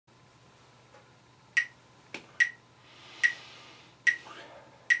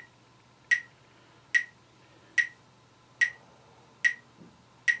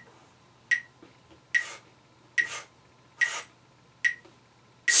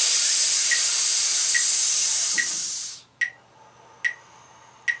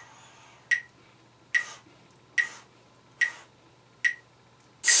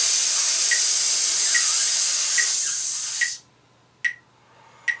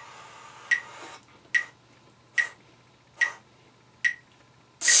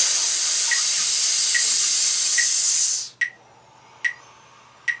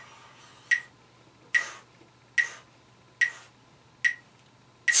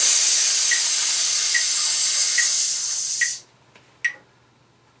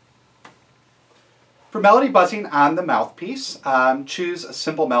For melody buzzing on the mouthpiece, choose a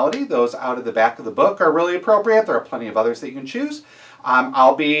simple melody. Those out of the back of the book are really appropriate. There are plenty of others that you can choose.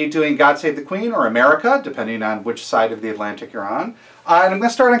 I'll be doing God Save the Queen or America, depending on which side of the Atlantic you're on. And I'm going to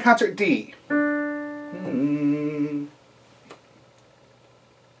start on concert D.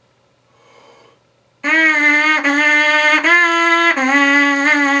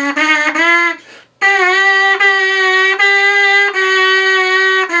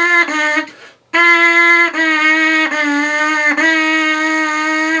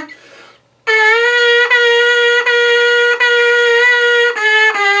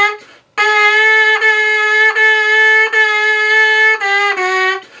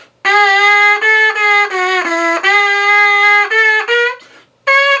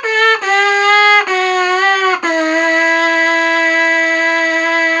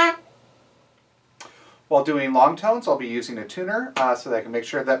 While doing long tones, I'll be using a tuner so that I can make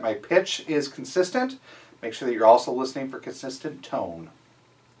sure that my pitch is consistent. Make sure that you're also listening for consistent tone.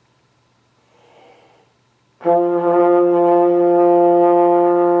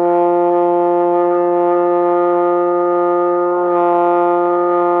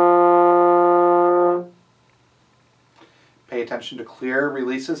 Pay attention to clear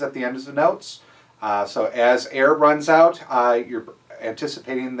releases at the ends of the notes. So as air runs out, you're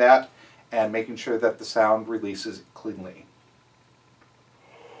anticipating that and making sure that the sound releases cleanly.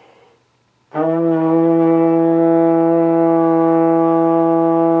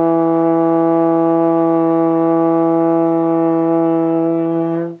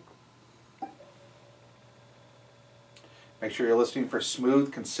 Make sure you're listening for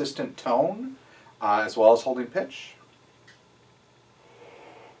smooth, consistent tone, as well as holding pitch.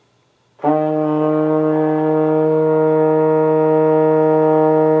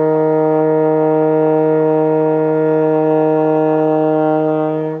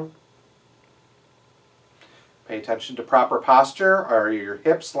 Pay attention to proper posture. Are your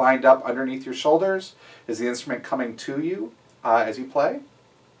hips lined up underneath your shoulders? Is the instrument coming to you as you play?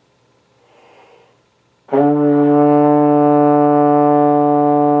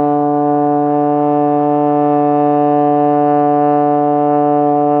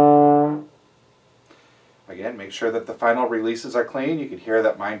 Again, make sure that the final releases are clean. You could hear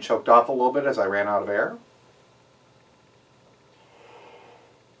that mine choked off a little bit as I ran out of air.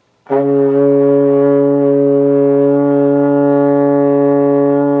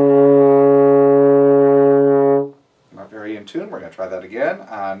 In tune. We're going to try that again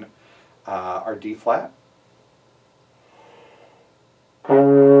on our D flat.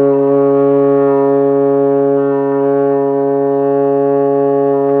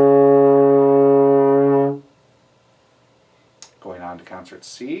 Going on to concert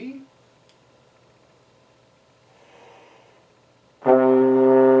C.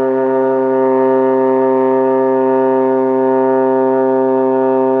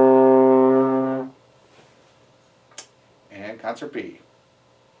 Concert B.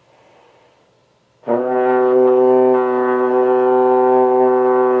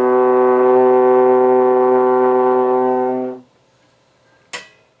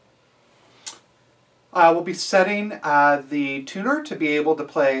 We'll be setting the tuner to be able to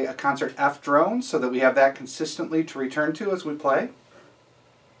play a concert F drone so that we have that consistently to return to as we play.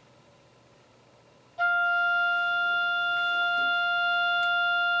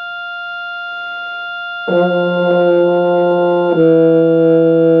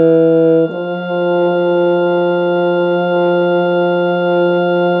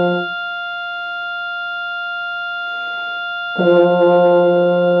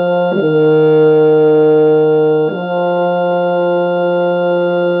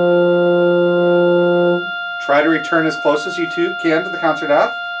 Try to return as close as you can to the concert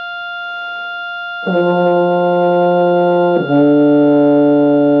F.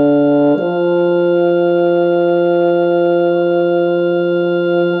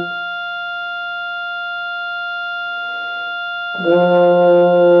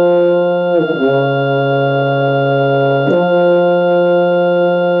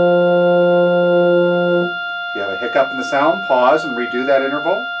 If you have a hiccup in the sound, pause and redo that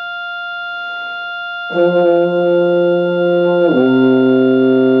interval. And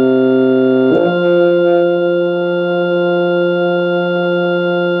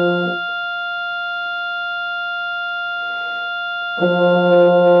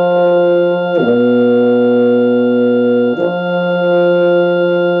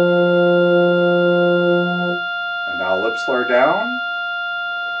now lip slur down.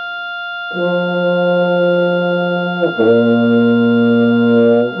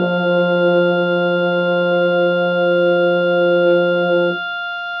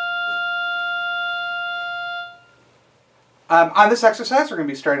 On this exercise, we're going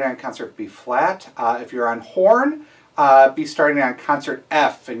to be starting on concert B flat. If you're on horn, be starting on concert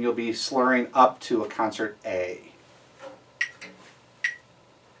F, and you'll be slurring up to a concert A.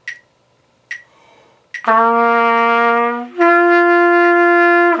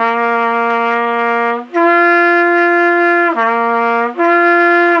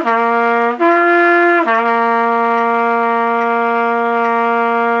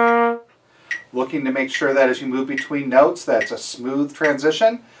 Looking to make sure that as you move between notes, that's a smooth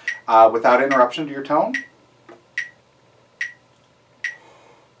transition without interruption to your tone.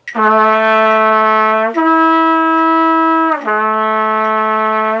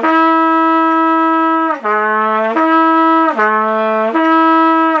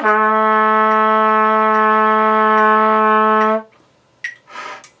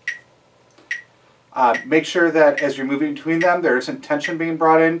 Make sure that as you're moving between them, there isn't tension being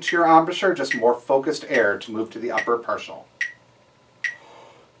brought into your embouchure, just more focused air to move to the upper partial.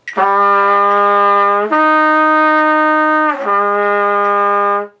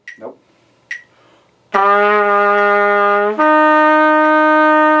 Nope.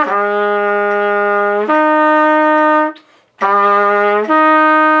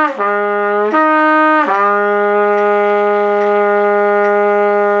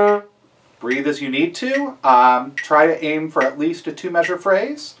 Breathe as you need to. Try to aim for at least a 2-measure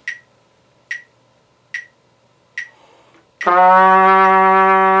phrase.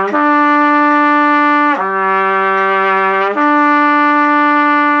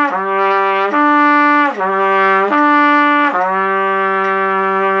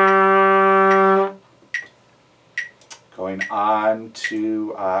 Going on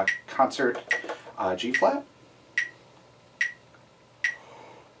to concert G flat.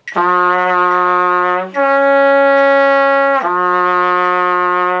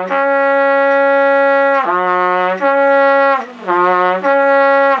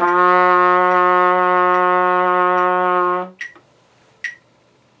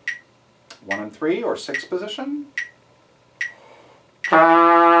 One and 3 or 6 position.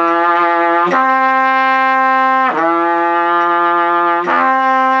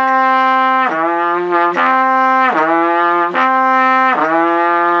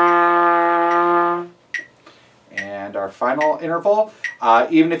 And our final interval.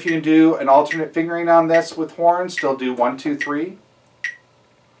 Even if you can do an alternate fingering on this with horn, still do 1, 2, 3.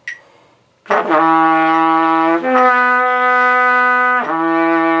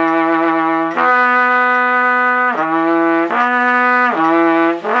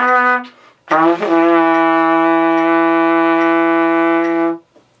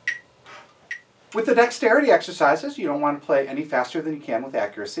 With the dexterity exercises, you don't want to play any faster than you can with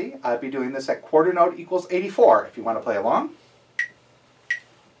accuracy. I'd be doing this at quarter note equals 84 if you want to play along.